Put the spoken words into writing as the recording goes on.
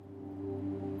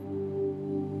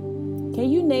Can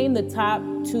you name the top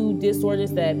 2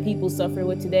 disorders that people suffer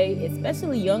with today,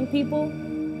 especially young people?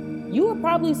 You are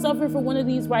probably suffering from one of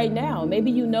these right now. Maybe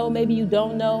you know, maybe you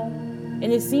don't know. And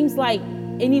it seems like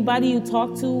anybody you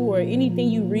talk to or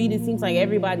anything you read, it seems like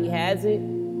everybody has it.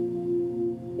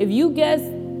 If you guess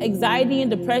anxiety and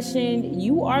depression,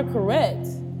 you are correct.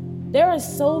 There are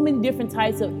so many different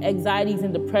types of anxieties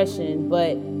and depression,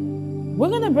 but we're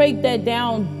going to break that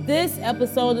down this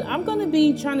episode. I'm going to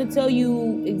be trying to tell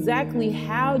you exactly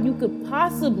how you could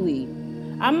possibly,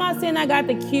 I'm not saying I got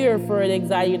the cure for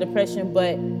anxiety or depression,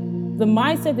 but the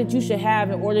mindset that you should have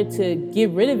in order to get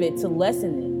rid of it, to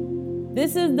lessen it.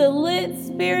 This is the Lit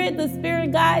Spirit, the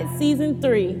Spirit Guide, Season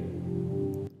 3.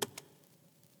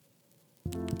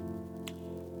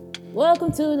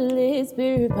 Welcome to the Lit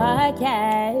Spirit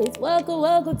Podcast.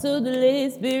 Welcome to the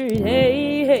Lit Spirit.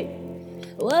 Hey.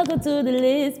 Welcome to the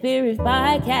Lit Spirit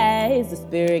Podcast. The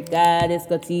Spirit Guide is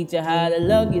gonna teach you how to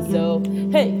love yourself.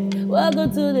 Hey, welcome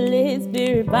to the Lit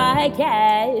Spirit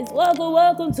Podcast.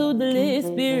 Welcome to the Lit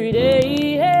Spirit.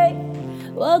 Hey.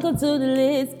 Welcome to the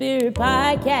Lit Spirit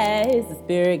Podcast. The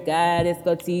Spirit Guide is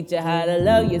gonna teach you how to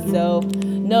love yourself.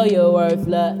 Know your worth,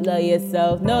 love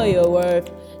yourself. Know your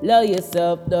worth, love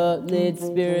yourself. The Lit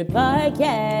Spirit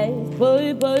Podcast.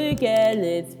 Podcast,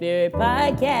 Lit Spirit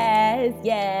Podcast.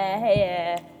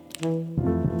 Yeah.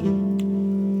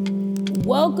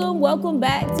 Welcome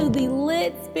back to the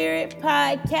Lit Spirit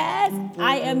Podcast.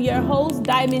 I am your host,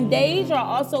 Diamond Dage, or I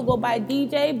also go by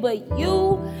DJ, but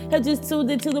you have just tuned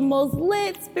into the most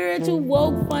lit, spiritual,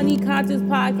 woke, funny, conscious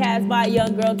podcast by a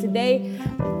young girl today.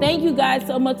 Thank you guys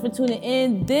so much for tuning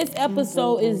in. This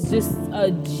episode is just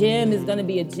a gem. It's going to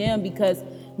be a gem because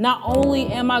not only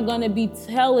am I going to be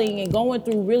telling and going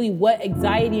through really what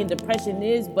anxiety and depression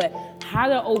is, but how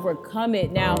to overcome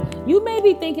it. Now, you may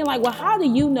be thinking like, well, how do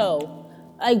you know?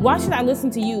 Like, why should I listen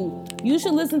to you? You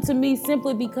should listen to me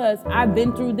simply because I've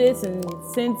been through this, and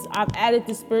since I've added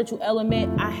the spiritual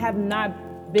element, I have not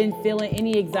been feeling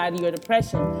any anxiety or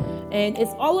depression. And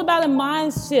it's all about a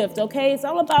mind shift, okay? It's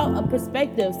all about a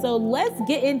perspective. So let's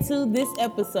get into this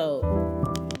episode.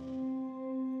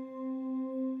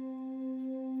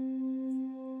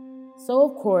 So,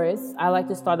 of course, I like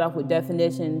to start off with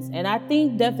definitions. And I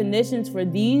think definitions for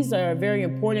these are very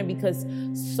important because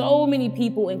so many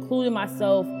people, including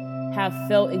myself, have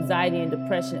felt anxiety and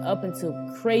depression up until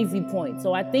crazy points.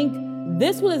 So I think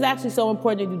this one is actually so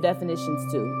important to do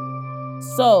definitions too.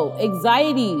 So,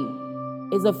 anxiety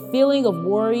is a feeling of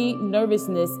worry,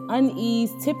 nervousness,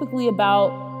 unease, typically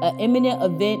about an imminent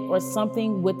event or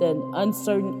something with an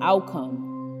uncertain outcome.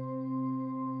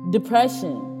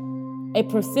 Depression, a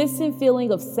persistent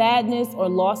feeling of sadness or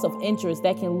loss of interest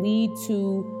that can lead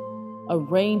to a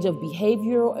range of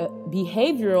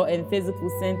behavioral and physical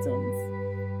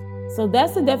symptoms. So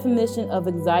that's the definition of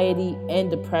anxiety and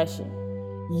depression.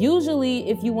 Usually,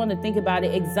 if you want to think about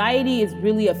it, anxiety is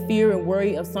really a fear and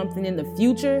worry of something in the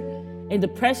future, and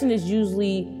depression is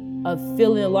usually a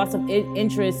feeling of loss of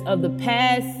interest of the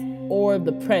past or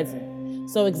the present.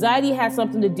 So anxiety has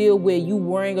something to deal with you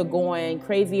worrying or going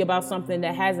crazy about something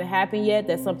that hasn't happened yet,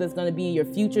 that something's going to be in your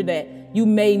future that you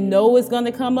may know is going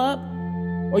to come up,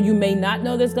 or you may not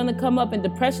know that's going to come up. And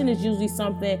depression is usually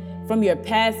something from your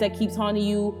past that keeps haunting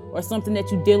you, or something that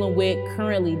you're dealing with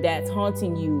currently that's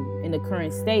haunting you in the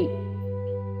current state.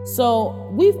 So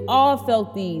we've all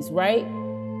felt these, right?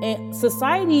 And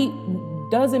society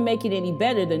doesn't make it any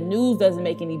better. The news doesn't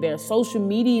make it any better. Social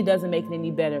media doesn't make it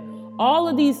any better. All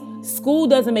of these, school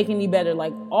doesn't make it any better.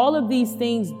 Like, all of these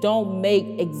things don't make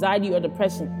anxiety or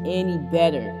depression any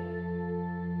better.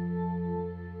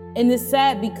 And it's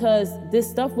sad because this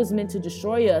stuff was meant to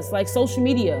destroy us. Like social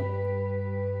media.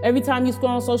 Every time you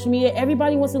scroll on social media,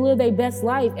 everybody wants to live their best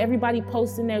life. Everybody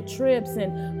posting their trips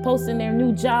and posting their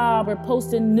new job or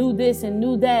posting new this and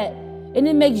new that. And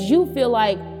it makes you feel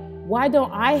like, why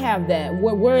don't I have that?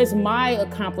 Where is my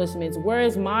accomplishments? Where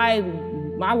is my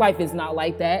life is not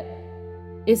like that.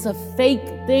 It's a fake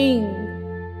thing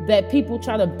that people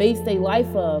try to base their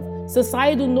life of.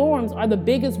 Societal norms are the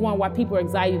biggest one why people are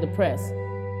anxiety depressed.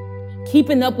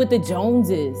 Keeping up with the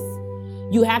Joneses.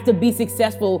 You have to be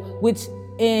successful, which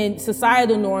in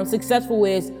societal norms, successful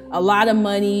is a lot of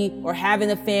money or having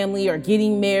a family or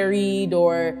getting married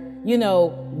or,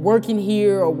 working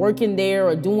here or working there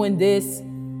or doing this.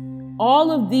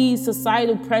 All of these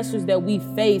societal pressures that we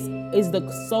face is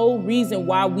the sole reason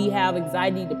why we have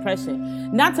anxiety,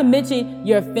 depression. Not to mention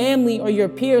your family or your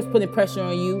peers putting pressure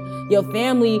on you. Your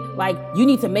family, like, you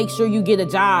need to make sure you get a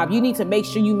job. You need to make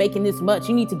sure you're making this much.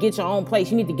 You need to get your own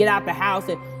place. You need to get out the house.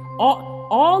 And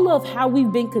all of how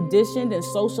we've been conditioned and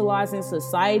socialized in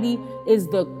society is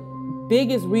the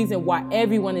biggest reason why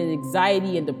everyone is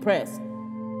anxiety and depressed.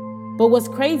 But what's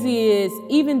crazy is,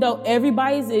 even though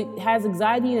everybody has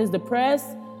anxiety and is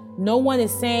depressed, no one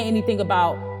is saying anything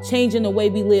about changing the way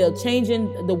we live,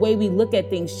 changing the way we look at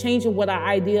things, changing what our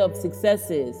idea of success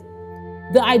is.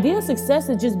 The idea of success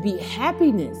is just be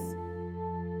happiness.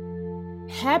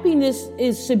 Happiness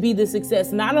should be the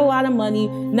success, not a lot of money,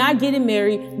 not getting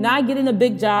married, not getting a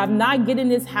big job, not getting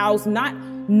this house,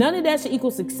 none of that should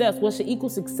equal success. What should equal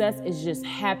success is just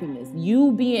happiness.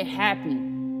 You being happy.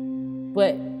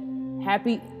 But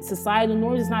happy societal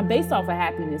norms is not based off of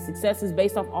happiness. Success is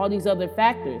based off all these other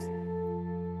factors.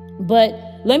 But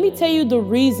let me tell you the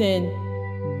reason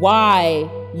why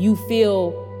you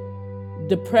feel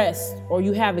depressed or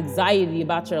you have anxiety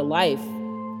about your life.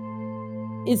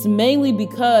 It's mainly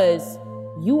because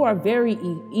you are very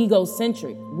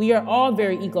egocentric. We are all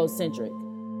very egocentric.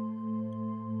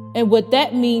 And what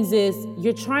that means is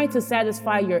you're trying to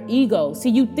satisfy your ego. See,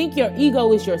 you think your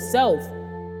ego is yourself.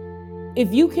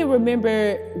 If you can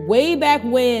remember way back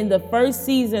when, the first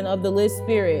season of The Lit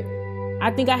Spirit, I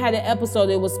think I had an episode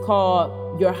that was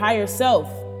called Your Higher Self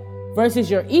versus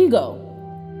Your Ego.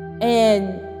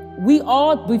 And we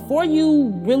all, before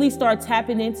you really start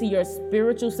tapping into your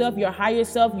spiritual self, your higher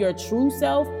self, your true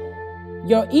self,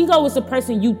 your ego is the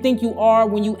person you think you are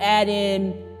when you add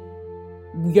in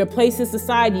your place in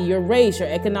society, your race, your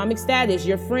economic status,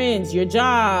 your friends, your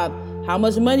job, how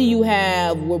much money you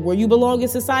have, where you belong in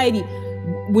society.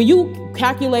 When you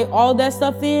calculate all that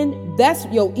stuff in, that's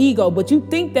your ego, but you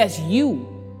think that's you,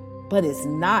 but it's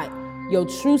not. Your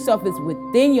true self is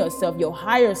within yourself, your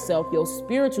higher self, your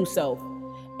spiritual self.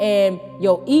 And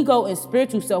your ego and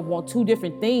spiritual self want two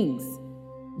different things.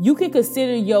 You can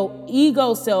consider your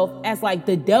ego self as like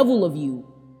the devil of you.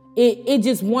 It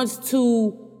just wants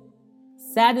to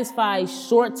satisfy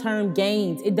short-term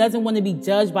gains. It doesn't want to be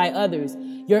judged by others.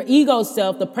 Your ego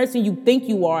self, the person you think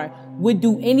you are, would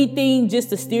do anything just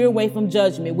to steer away from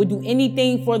judgment, would do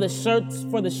anything for the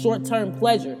short-term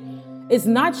pleasure. It's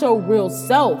not your real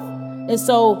self. And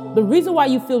so the reason why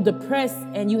you feel depressed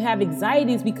and you have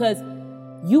anxiety is because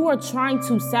you are trying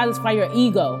to satisfy your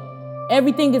ego.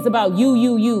 Everything is about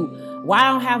you. Why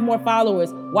I don't have more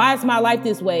followers? Why is my life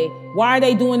this way? Why are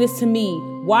they doing this to me?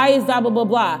 Why is blah, blah, blah,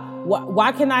 blah?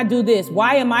 Why can I do this?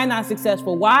 Why am I not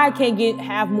successful? Why I can't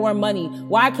have more money?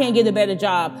 Why I can't get a better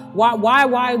job?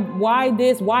 Why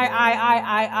this? Why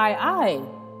I?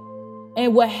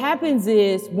 And what happens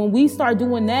is when we start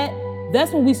doing that,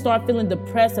 that's when we start feeling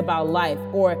depressed about life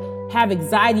or have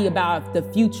anxiety about the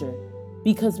future.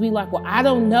 Because we like, well, I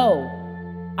don't know.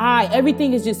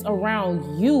 Everything is just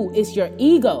around you. It's your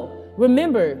ego.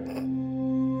 Remember,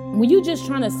 when you're just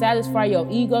trying to satisfy your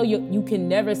ego, you can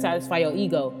never satisfy your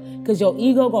ego because your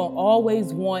ego gonna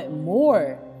always want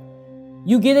more.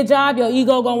 You get a job, your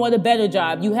ego gonna want a better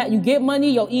job. You get money,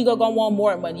 your ego gonna want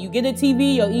more money. You get a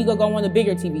TV, your ego gonna want a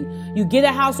bigger TV. You get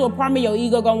a house or apartment, your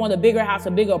ego gonna want a bigger house,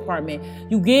 a bigger apartment.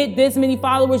 You get this many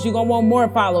followers, you're gonna want more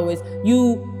followers.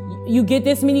 You get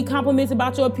this many compliments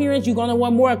about your appearance, you're gonna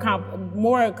want more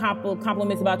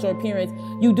compliments about your appearance.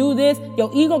 You do this,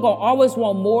 your ego gonna always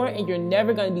want more, and you're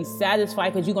never gonna be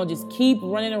satisfied because you're gonna just keep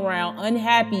running around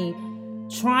unhappy,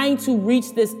 trying to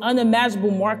reach this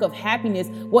unimaginable mark of happiness.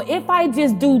 Well, if I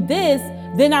just do this,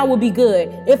 then I will be good.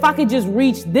 If I could just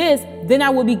reach this, then I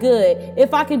will be good.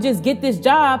 If I could just get this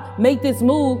job, make this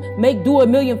move, do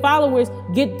 1 million followers,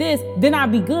 get this, then I'll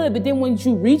be good. But then when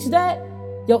you reach that,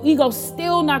 your ego's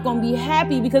still not going to be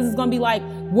happy because it's going to be like,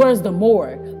 where's the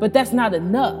more? But that's not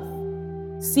enough.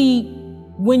 See,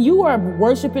 when you are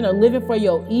worshiping or living for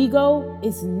your ego,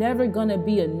 it's never going to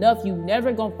be enough. You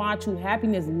never going to find true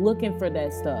happiness looking for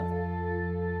that stuff.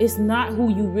 It's not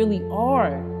who you really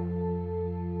are.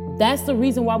 That's the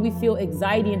reason why we feel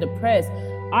anxiety and depressed.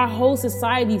 Our whole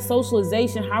society,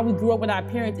 socialization, how we grew up with our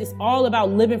parents, it's all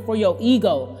about living for your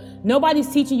ego. Nobody's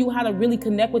teaching you how to really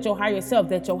connect with your higher self,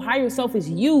 that your higher self is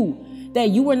you,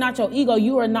 that you are not your ego.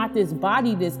 You are not this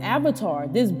body, this avatar.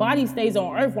 This body stays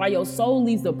on earth while your soul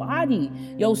leaves the body.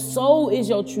 Your soul is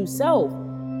your true self.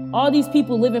 All these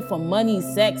people living for money,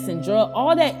 sex, and drugs,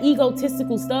 all that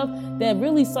egotistical stuff that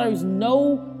really serves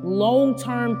no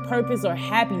long-term purpose or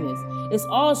happiness. It's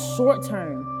all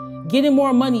short-term. Getting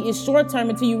more money is short-term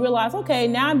until you realize, okay,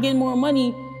 now I'm getting more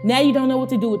money. Now you don't know what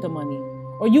to do with the money.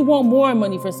 Or you want more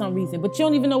money for some reason, but you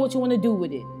don't even know what you want to do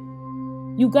with it.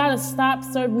 You got to stop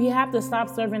serving. We have to stop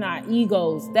serving our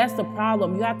egos. That's the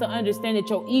problem. You have to understand that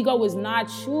your ego is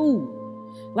not you.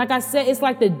 Like I said, it's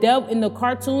like the devil in the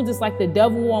cartoons. It's like the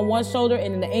devil on one shoulder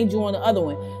and then the angel on the other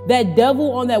one. That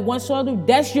devil on that one shoulder,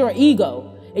 that's your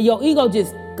ego. And your ego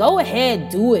just go ahead,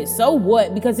 do it. So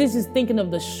what? Because it's just thinking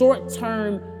of the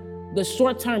short-term the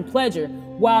short-term pleasure.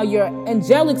 While your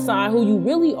angelic side, who you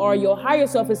really are, your higher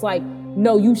self, is like,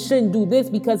 no, you shouldn't do this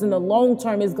because in the long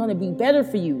term, it's going to be better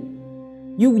for you.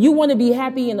 You want to be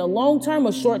happy in the long term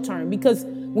or short term? Because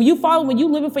when you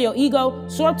living for your ego,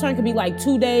 short term could be like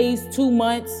 2 days, 2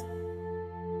 months,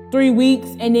 3 weeks,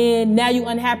 and then now you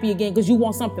unhappy again because you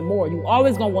want something more. You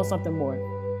always going to want something more.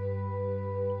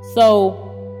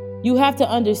 So you have to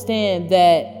understand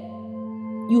that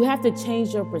you have to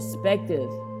change your perspective,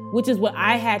 which is what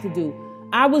I had to do.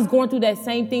 I was going through that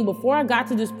same thing before I got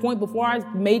to this point, before I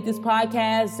made this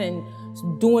podcast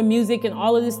and doing music and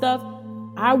all of this stuff.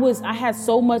 I had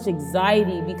so much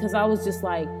anxiety because I was just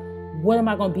like, what am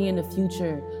I going to be in the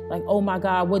future? Like, oh my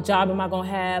God, what job am I going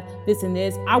to have? This and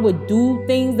this. I would do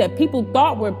things that people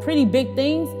thought were pretty big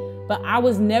things, but I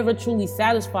was never truly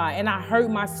satisfied. And I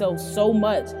hurt myself so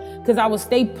much because I would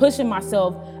stay pushing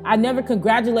myself. I never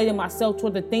congratulated myself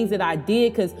toward the things that I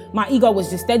did because my ego was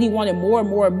just steady wanting more and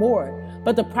more and more.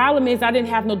 But the problem is I didn't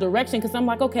have no direction because I'm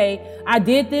like, okay, I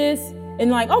did this and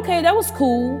like, okay, that was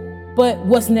cool, but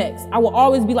what's next? I will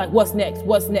always be like, what's next?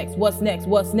 What's next? What's next?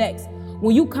 What's next?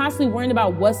 When you constantly worrying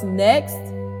about what's next,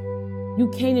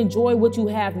 you can't enjoy what you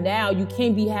have now. You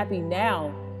can't be happy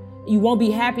now. You won't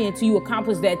be happy until you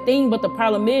accomplish that thing. But the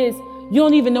problem is you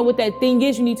don't even know what that thing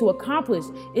is you need to accomplish.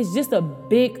 It's just a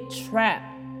big trap.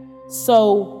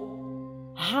 So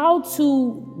how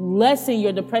to lessen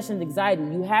your depression and anxiety?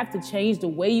 You have to change the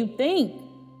way you think.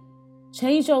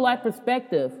 Change your life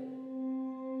perspective.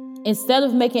 Instead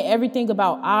of making everything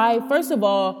about first of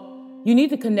all, you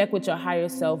need to connect with your higher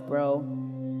self, bro.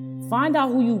 Find out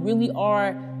who you really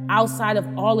are outside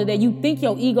of all of that. You think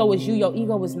your ego is you. Your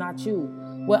ego is not you.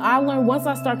 What I learned once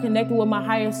I start connecting with my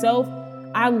higher self,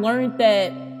 I learned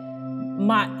that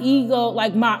my ego,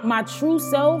 like my true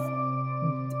self,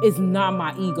 is not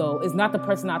my ego. It's not the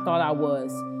person I thought I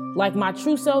was. Like my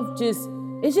true self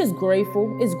it's just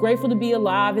grateful. It's grateful to be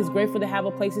alive. It's grateful to have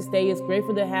a place to stay. It's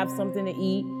grateful to have something to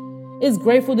eat. It's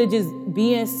grateful to just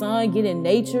be in sun, get in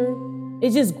nature.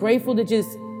 It's just grateful to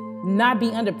just not be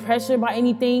under pressure by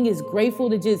anything. It's grateful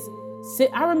to just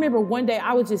sit. I remember one day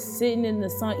I was just sitting in the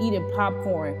sun eating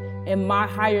popcorn and my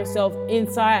higher self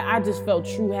inside, I just felt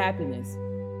true happiness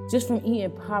just from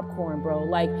eating popcorn, bro.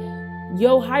 Like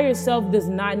your higher self does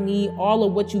not need all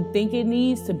of what you think it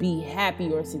needs to be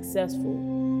happy or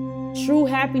successful. True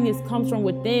happiness comes from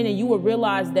within, and you will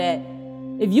realize that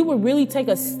if you would really take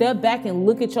a step back and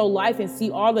look at your life and see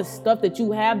all the stuff that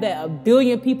you have that a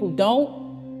billion people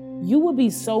don't, you would be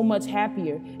so much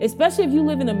happier. Especially if you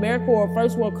live in America or a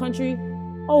first world country.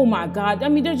 Oh my God. I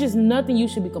mean, there's just nothing you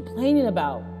should be complaining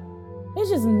about. There's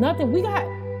just nothing.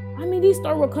 These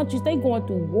third world countries, they going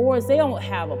through wars. They don't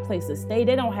have a place to stay.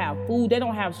 They don't have food. They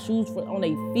don't have shoes on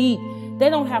their feet. They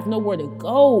don't have nowhere to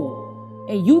go.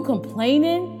 And you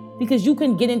complaining because you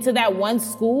couldn't get into that one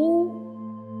school?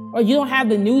 Or you don't have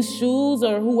the new shoes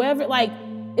or whoever, like,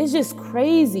 it's just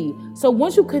crazy. So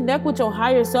once you connect with your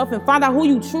higher self and find out who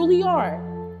you truly are,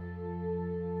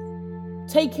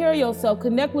 take care of yourself,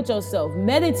 connect with yourself,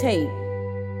 meditate,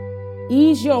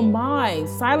 ease your mind,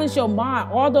 silence your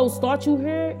mind. All those thoughts you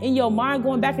hear in your mind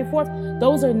going back and forth,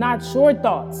 those are not your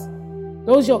thoughts.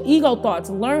 Those are your ego thoughts.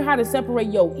 Learn how to separate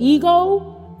your ego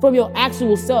from your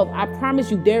actual self. I promise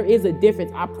you there is a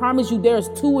difference. I promise you there's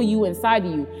two of you inside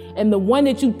of you. And the one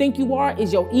that you think you are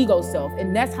is your ego self.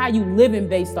 And that's how you living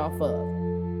based off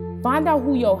of. Find out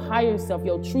who your higher self,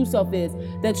 your true self is.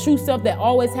 That true self that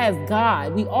always has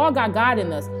God. We all got God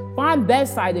in us. Find that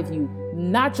side of you,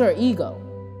 not your ego.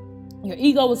 Your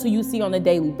ego is who you see on a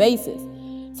daily basis.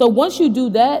 So once you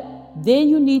do that, then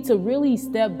you need to really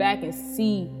step back and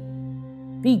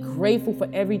be grateful for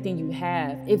everything you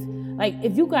have. If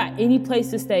you got any place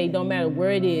to stay, no matter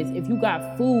where it is, if you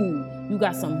got food, you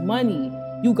got some money,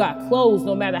 you got clothes,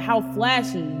 no matter how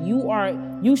flashy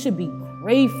you should be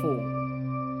grateful.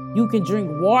 You can drink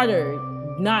water,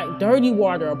 not dirty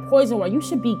water or poison water. You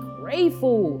should be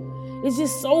grateful. It's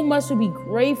just so much to be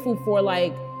grateful for.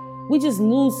 Like, we just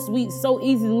so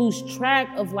easy to lose track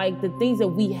of like the things that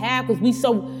we have because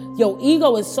your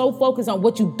ego is so focused on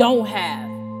what you don't have.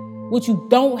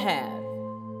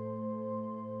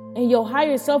 And your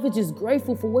higher self is just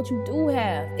grateful for what you do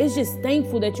have. It's just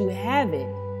thankful that you have it.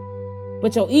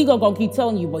 But your ego gonna keep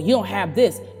telling you, well, you don't have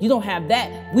this, you don't have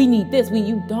that, we need this,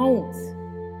 you don't.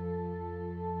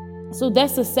 So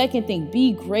that's the second thing,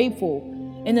 be grateful.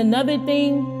 And another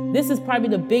thing, this is probably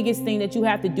the biggest thing that you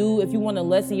have to do if you want to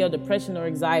lessen your depression or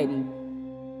anxiety.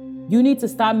 You need to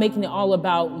stop making it all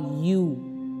about you.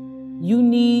 You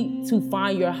need to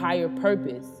find your higher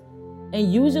purpose.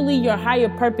 And usually your higher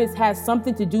purpose has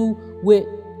something to do with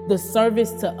the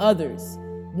service to others.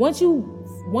 Once you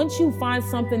once you find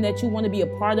something that you want to be a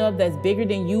part of that's bigger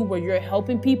than you, where you're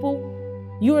helping people,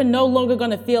 you are no longer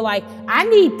going to feel like, I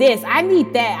need this, I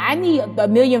need that, I need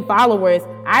 1 million followers,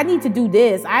 I need to do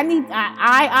this, I need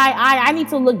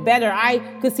to look better.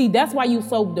 Cause see, that's why you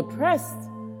so depressed.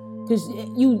 Cause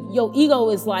your ego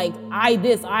is like, I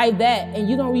this, I that, and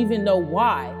you don't even know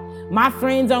why. My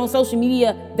friends on social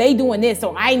media, they doing this,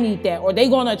 so I need that. Or they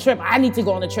go on a trip, I need to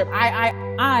go on a trip.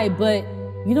 But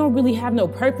you don't really have no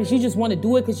purpose. You just want to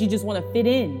do it because you just want to fit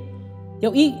in.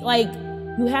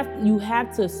 You have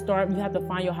to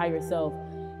find your higher self.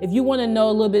 If you want to know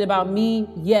a little bit about me,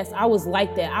 yes, I was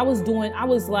like that. I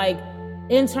was like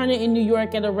interning in New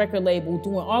York at a record label,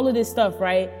 doing all of this stuff,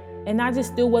 right? And I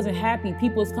just still wasn't happy.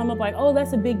 People was come up like, oh,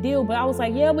 that's a big deal. But I was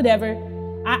like, yeah, whatever.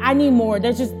 I need more.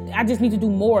 I just need to do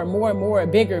more,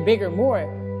 bigger,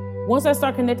 more. Once I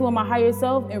start connecting with my higher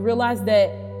self and realize that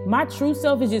my true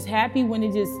self is just happy when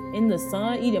it's just in the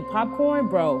sun eating popcorn,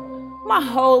 bro, my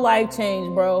whole life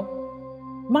changed, bro.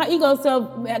 My ego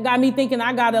self got me thinking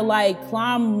I gotta like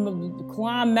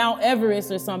climb Mount Everest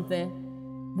or something,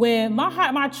 when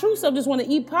my true self just want to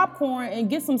eat popcorn and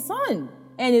get some sun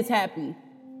and it's happy.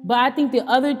 But I think the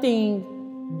other thing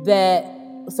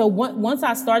once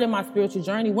I started my spiritual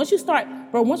journey, once you start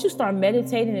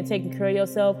meditating and taking care of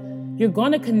yourself, you're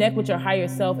going to connect with your higher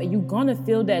self and you're going to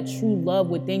feel that true love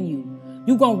within you.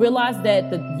 You're going to realize that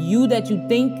the you that you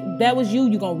think that was you're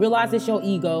going to realize it's your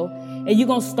ego, and you're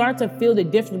going to start to feel the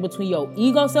difference between your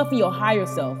ego self and your higher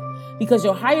self, because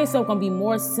your higher self going to be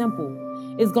more simple.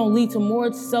 It's going to lead to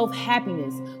more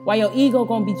self-happiness, while your ego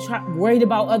going to be worried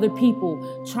about other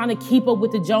people, trying to keep up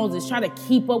with the Joneses, trying to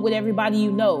keep up with everybody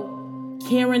you know,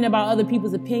 caring about other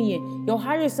people's opinion. Your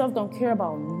higher self don't care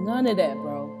about none of that,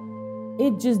 bro.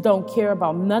 It just don't care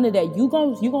about none of that. You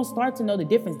gonna start to know the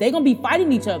difference. They gonna be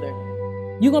fighting each other.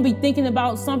 You're gonna be thinking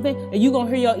about something and you're gonna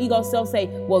hear your ego self say,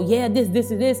 well, yeah, this,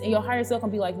 and this. And your higher self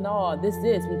gonna be like, no, this.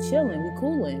 We chilling, we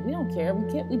cooling. We don't care,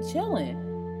 we chilling.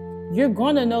 You're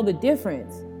gonna know the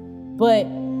difference. But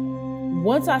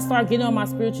once I start getting on my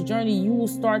spiritual journey, you will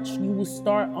start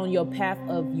on your path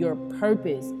of your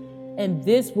purpose. And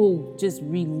this will just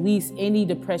release any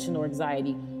depression or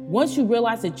anxiety. Once you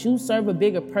realize that you serve a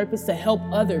bigger purpose to help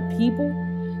other people,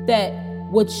 that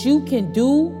what you can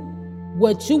do,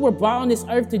 what you were brought on this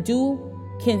earth to do,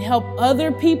 can help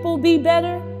other people be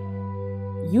better,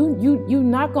 you're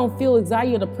not gonna feel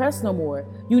anxiety or depressed no more.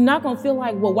 You're not gonna feel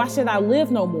like, well, why should I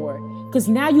live no more? Because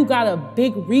now you got a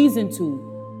big reason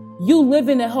to. You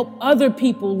living to help other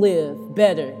people live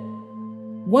better.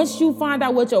 Once you find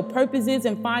out what your purpose is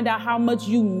and find out how much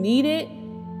you need it,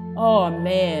 oh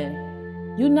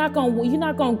man, you're not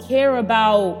gonna care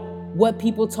about what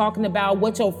people talking about,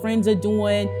 what your friends are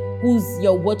doing,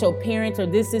 what your parents or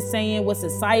this is saying, what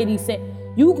society said.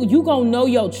 You gonna know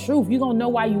your truth. You gonna know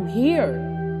why you here.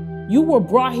 You were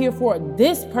brought here for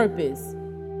this purpose.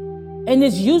 And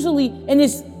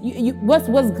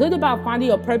what's good about finding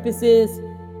your purpose is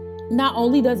not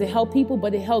only does it help people,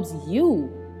 but it helps you.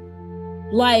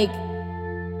 Like,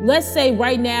 let's say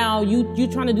right now you're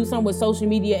trying to do something with social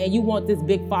media and you want this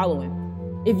big following.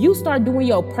 If you start doing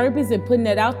your purpose and putting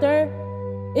that out there,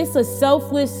 it's a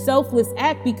selfless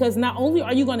act, because not only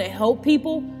are you going to help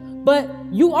people, but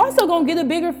you also going to get a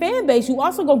bigger fan base. You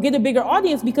also going to get a bigger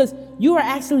audience because you are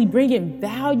actually bringing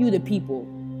value to people.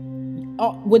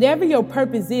 Whatever your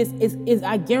purpose is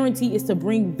I guarantee is to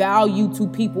bring value to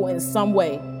people in some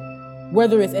way,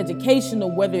 whether it's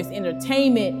educational, whether it's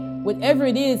entertainment, whatever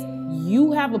it is.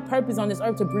 You have a purpose on this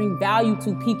earth to bring value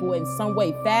to people in some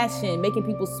way. Fashion, making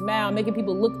people smile, making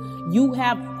people look. You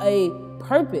have a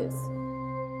purpose.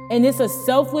 And it's a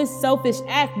selfish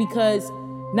act, because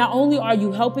not only are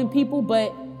you helping people,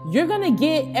 but you're going to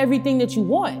get everything that you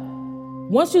want.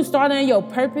 Once you start on your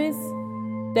purpose,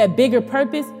 that bigger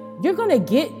purpose, you're going to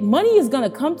get, money is going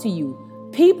to come to you.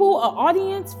 People, an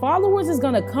audience, followers is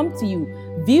going to come to you.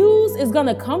 Views is going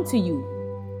to come to you.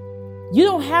 You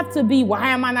don't have to be, why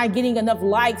am I not getting enough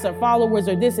likes or followers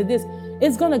or this or this?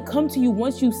 It's going to come to you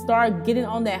once you start getting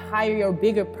on that higher or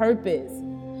bigger purpose.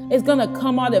 It's going to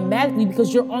come automatically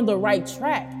because you're on the right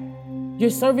track. You're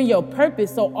serving your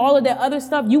purpose. So all of that other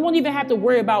stuff, you won't even have to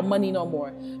worry about money no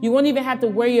more. You won't even have to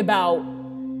worry about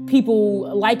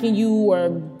people liking you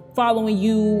or following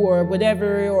you or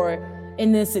whatever,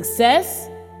 and then success.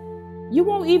 You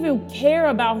won't even care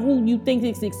about who you think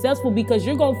is successful, because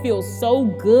you're going to feel so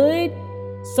good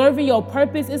serving your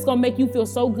purpose. It's going to make you feel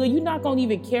so good. You're not going to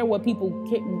even care what people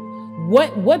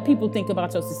think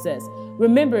about your success.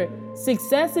 Remember,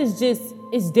 success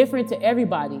is different to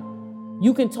everybody.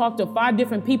 You can talk to 5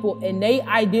 different people and their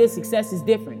idea of success is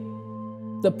different.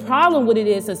 The problem with it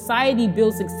is society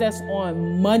builds success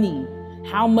on money,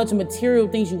 how much material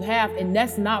things you have, and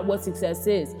that's not what success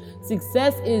is.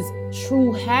 Success is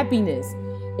true happiness.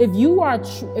 If you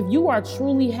are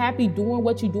truly happy doing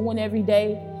what you're doing every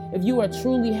day, if you are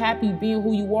truly happy being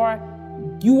who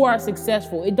you are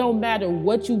successful. It don't matter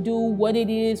what you do, what it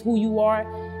is, who you are.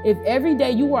 If every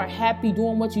day you are happy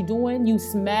doing what you're doing, you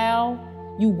smile,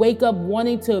 you wake up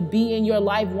wanting to be in your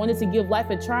life, wanting to give life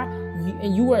a try,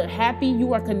 and you are happy,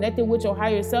 you are connected with your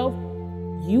higher self,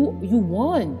 you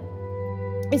won.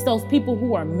 It's those people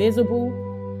who are miserable,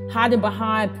 hiding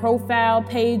behind profile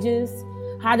pages,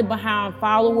 hiding behind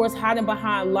followers, hiding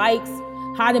behind likes,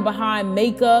 hiding behind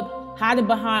makeup, hiding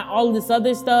behind all of this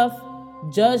other stuff,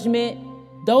 judgment.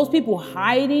 Those people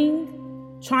hiding,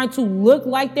 trying to look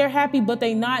like they're happy, but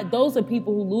they not. Those are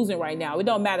people who losing right now. It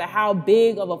don't matter how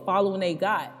big of a following they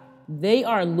got. They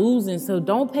are losing, so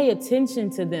don't pay attention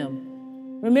to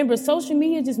them. Remember, social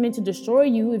media is just meant to destroy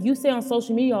you. If you stay on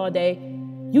social media all day,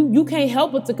 you can't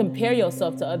help but to compare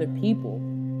yourself to other people.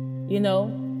 You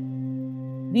know,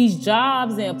 these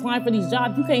jobs and applying for these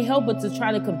jobs, you can't help but to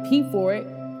try to compete for it.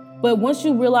 But once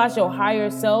you realize your higher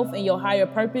self and your higher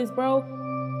purpose, bro,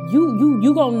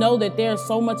 you gonna know that there's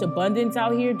so much abundance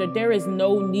out here that there is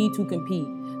no need to compete.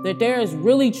 That there is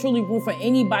really truly room for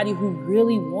anybody who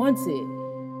really wants it.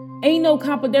 Ain't no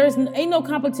competition.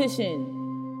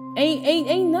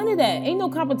 Ain't none of that. Ain't no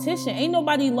competition. Ain't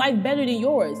nobody life better than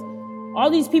yours. All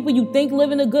these people you think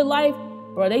living a good life,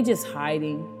 bro, they just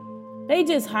hiding. They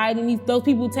just hiding. Those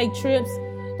people who take trips,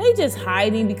 they just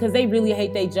hiding because they really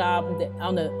hate their job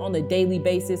on a daily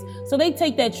basis. So they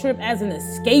take that trip as an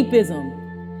escapism.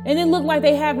 And it look like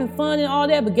they having fun and all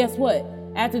that, but guess what?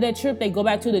 After that trip, they go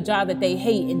back to the job that they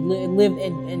hate and live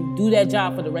and do that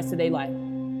job for the rest of their life.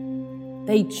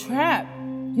 They trap.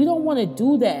 You don't want to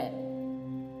do that.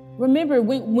 Remember,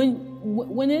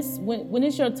 when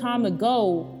it's your time to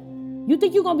go, you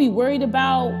think you're gonna be worried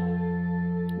about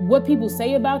what people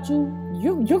say about you?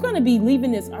 You're gonna be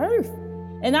leaving this earth.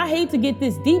 And I hate to get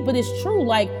this deep, but it's true.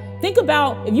 Like, think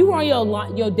about if you were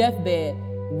on your deathbed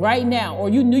right now, or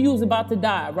you knew you was about to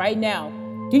die right now,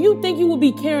 do you think you would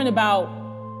be caring about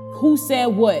who said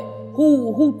what,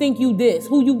 who think you this,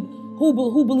 who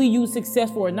believe you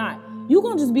successful or not? You're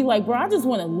gonna just be like, bro, I just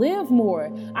want to live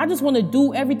more. I just want to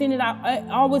do everything that I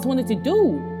always wanted to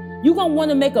do. You're gonna want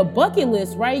to make a bucket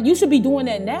list, right? You should be doing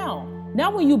that now.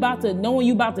 Now when you about to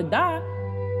die,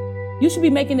 you should be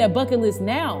making that bucket list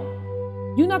now.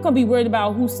 You're not gonna be worried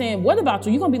about who's saying what about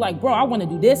you. You're gonna be like, bro, I want to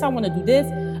do this. I want to do this.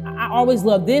 I always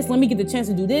love this. Let me get the chance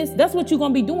to do this. That's what you're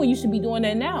gonna be doing. You should be doing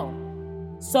that now.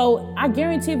 So I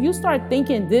guarantee if you start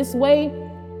thinking this way,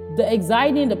 the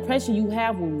anxiety and depression you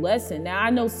have will lessen. Now, I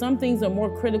know some things are more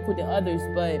critical than others,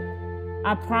 but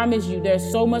I promise you, there's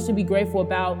so much to be grateful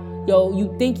about.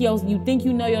 You think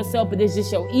you know yourself, but it's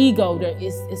just your ego.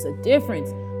 It's a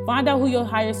difference. Find out who your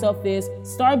higher self is.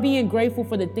 Start being grateful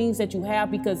for the things that you have,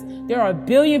 because there are a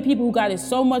billion people who got it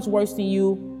so much worse than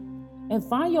you. And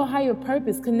find your higher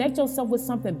purpose. Connect yourself with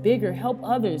something bigger. Help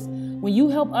others. When you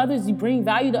help others, you bring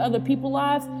value to other people's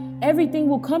lives, everything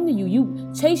will come to you.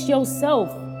 You chase yourself.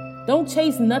 Don't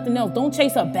chase nothing else. Don't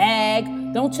chase a bag.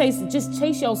 Just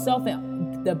chase yourself,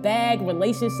 and the bag,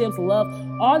 relationships, love,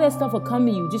 all that stuff will come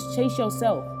to you. Just chase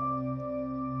yourself.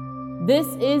 This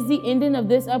is the ending of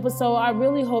this episode. I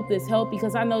really hope this helped,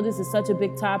 because I know this is such a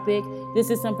big topic. This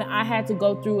is something I had to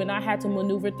go through and I had to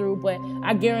maneuver through, but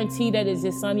I guarantee that it's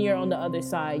just sunnier on the other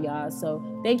side, y'all. So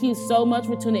thank you so much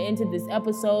for tuning into this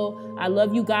episode. I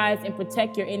love you guys, and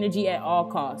protect your energy at all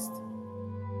costs.